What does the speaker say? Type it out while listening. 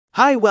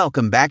Hi,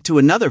 welcome back to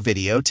another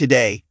video.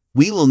 Today,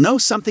 we will know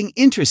something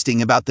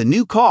interesting about the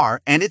new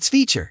car and its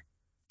feature.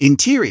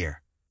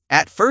 Interior.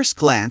 At first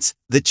glance,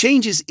 the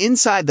changes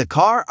inside the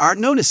car are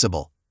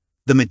noticeable.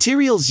 The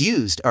materials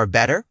used are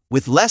better,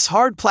 with less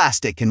hard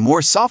plastic and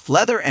more soft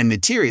leather and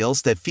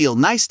materials that feel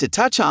nice to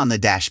touch on the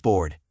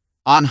dashboard.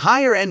 On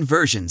higher-end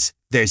versions,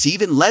 there's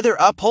even leather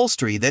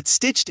upholstery that's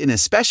stitched in a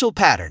special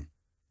pattern.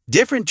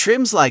 Different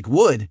trims like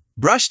wood,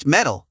 brushed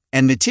metal,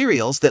 and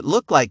materials that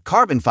look like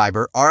carbon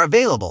fiber are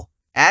available,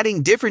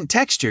 adding different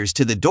textures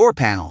to the door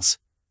panels.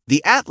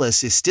 The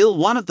Atlas is still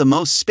one of the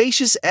most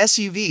spacious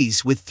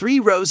SUVs with 3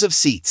 rows of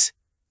seats.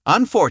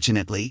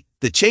 Unfortunately,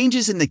 the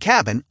changes in the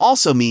cabin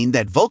also mean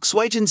that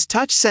Volkswagen's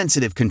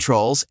touch-sensitive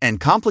controls and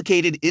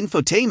complicated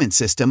infotainment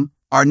system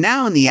are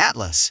now in the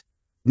Atlas.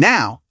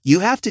 Now,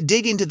 you have to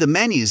dig into the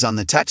menus on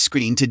the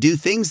touchscreen to do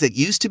things that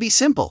used to be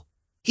simple.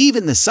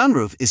 Even the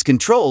sunroof is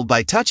controlled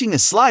by touching a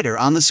slider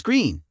on the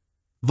screen.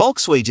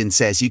 Volkswagen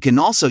says you can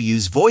also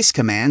use voice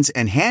commands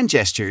and hand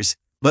gestures,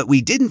 but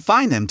we didn't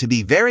find them to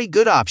be very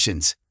good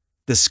options.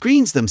 The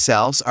screens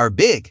themselves are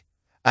big.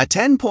 A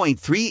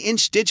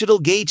 10.3-inch digital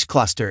gauge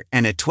cluster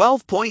and a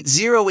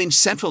 12.0-inch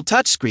central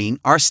touchscreen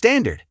are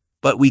standard,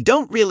 but we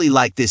don't really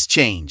like this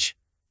change.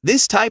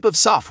 This type of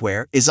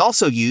software is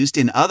also used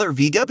in other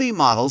VW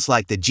models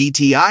like the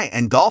GTI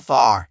and Golf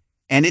R,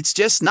 and it's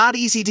just not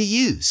easy to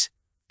use.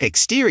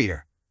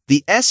 Exterior.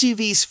 The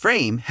SUV's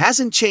frame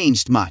hasn't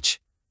changed much.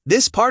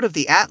 This part of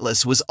the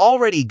Atlas was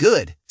already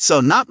good,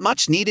 so not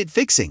much needed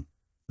fixing.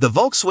 The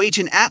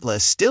Volkswagen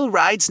Atlas still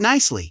rides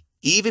nicely,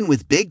 even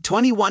with big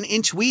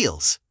 21-inch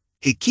wheels.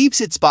 It keeps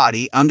its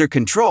body under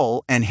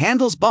control and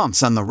handles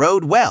bumps on the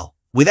road well,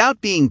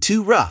 without being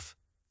too rough.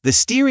 The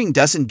steering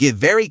doesn't give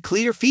very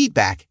clear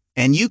feedback,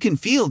 and you can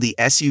feel the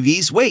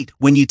SUV's weight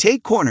when you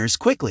take corners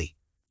quickly.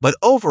 But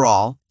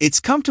overall, it's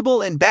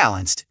comfortable and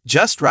balanced,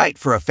 just right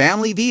for a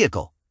family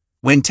vehicle.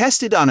 When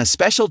tested on a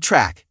special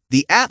track,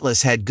 the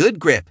Atlas had good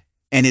grip,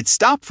 and it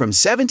stopped from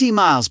 70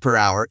 miles per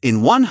hour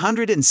in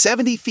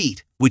 170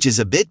 feet, which is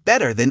a bit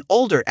better than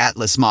older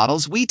Atlas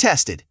models we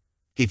tested.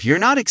 If you're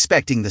not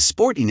expecting the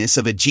sportiness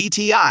of a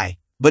GTI,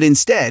 but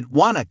instead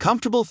want a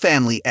comfortable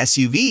family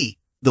SUV,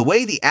 the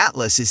way the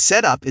Atlas is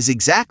set up is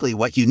exactly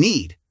what you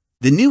need.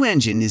 The new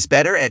engine is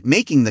better at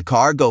making the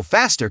car go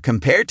faster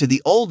compared to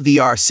the old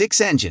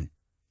VR6 engine.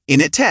 In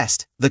a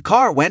test, the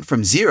car went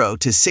from 0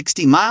 to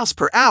 60 miles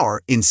per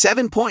hour in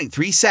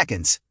 7.3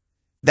 seconds.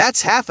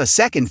 That's half a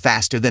second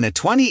faster than a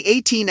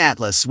 2018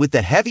 Atlas with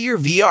the heavier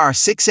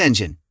VR6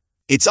 engine.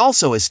 It's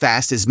also as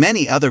fast as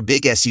many other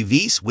big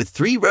SUVs with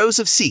 3 rows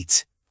of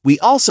seats. We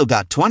also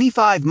got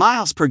 25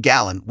 miles per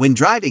gallon when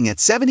driving at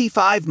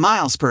 75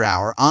 miles per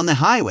hour on the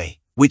highway,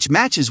 which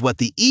matches what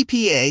the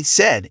EPA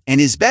said and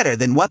is better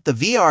than what the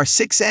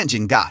VR6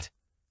 engine got.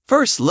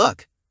 First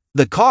look.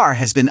 The car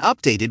has been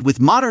updated with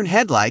modern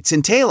headlights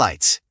and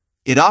taillights.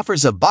 It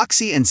offers a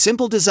boxy and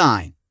simple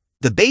design.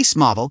 The base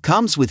model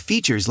comes with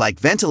features like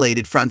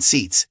ventilated front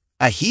seats,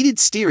 a heated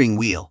steering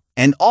wheel,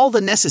 and all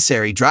the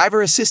necessary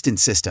driver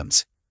assistance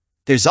systems.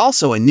 There's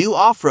also a new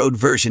off-road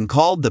version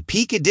called the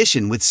Peak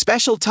Edition with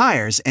special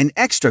tires and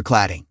extra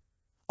cladding.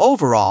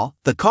 Overall,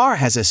 the car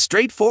has a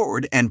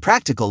straightforward and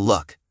practical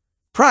look.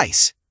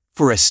 Price.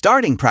 For a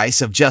starting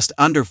price of just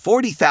under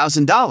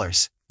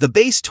 $40,000, the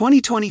base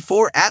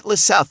 2024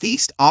 Atlas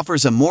Southeast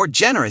offers a more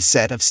generous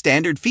set of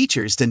standard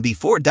features than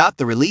before.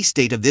 The release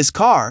date of this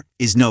car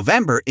is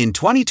November in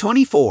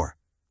 2024.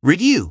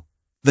 Review.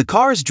 The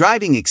car's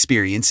driving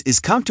experience is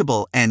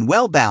comfortable and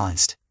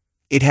well-balanced.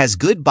 It has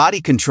good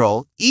body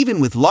control even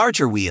with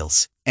larger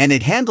wheels, and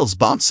it handles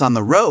bumps on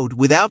the road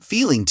without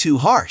feeling too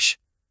harsh.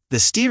 The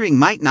steering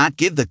might not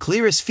give the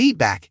clearest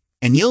feedback,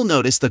 and you'll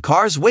notice the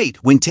car's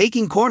weight when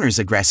taking corners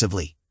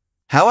aggressively.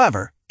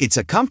 However, it's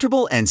a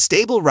comfortable and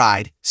stable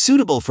ride,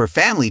 suitable for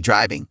family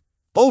driving.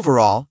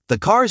 Overall, the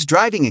car's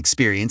driving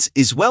experience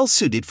is well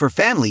suited for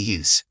family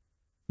use.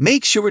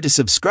 Make sure to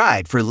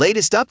subscribe for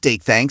latest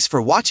update. Thanks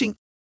for watching.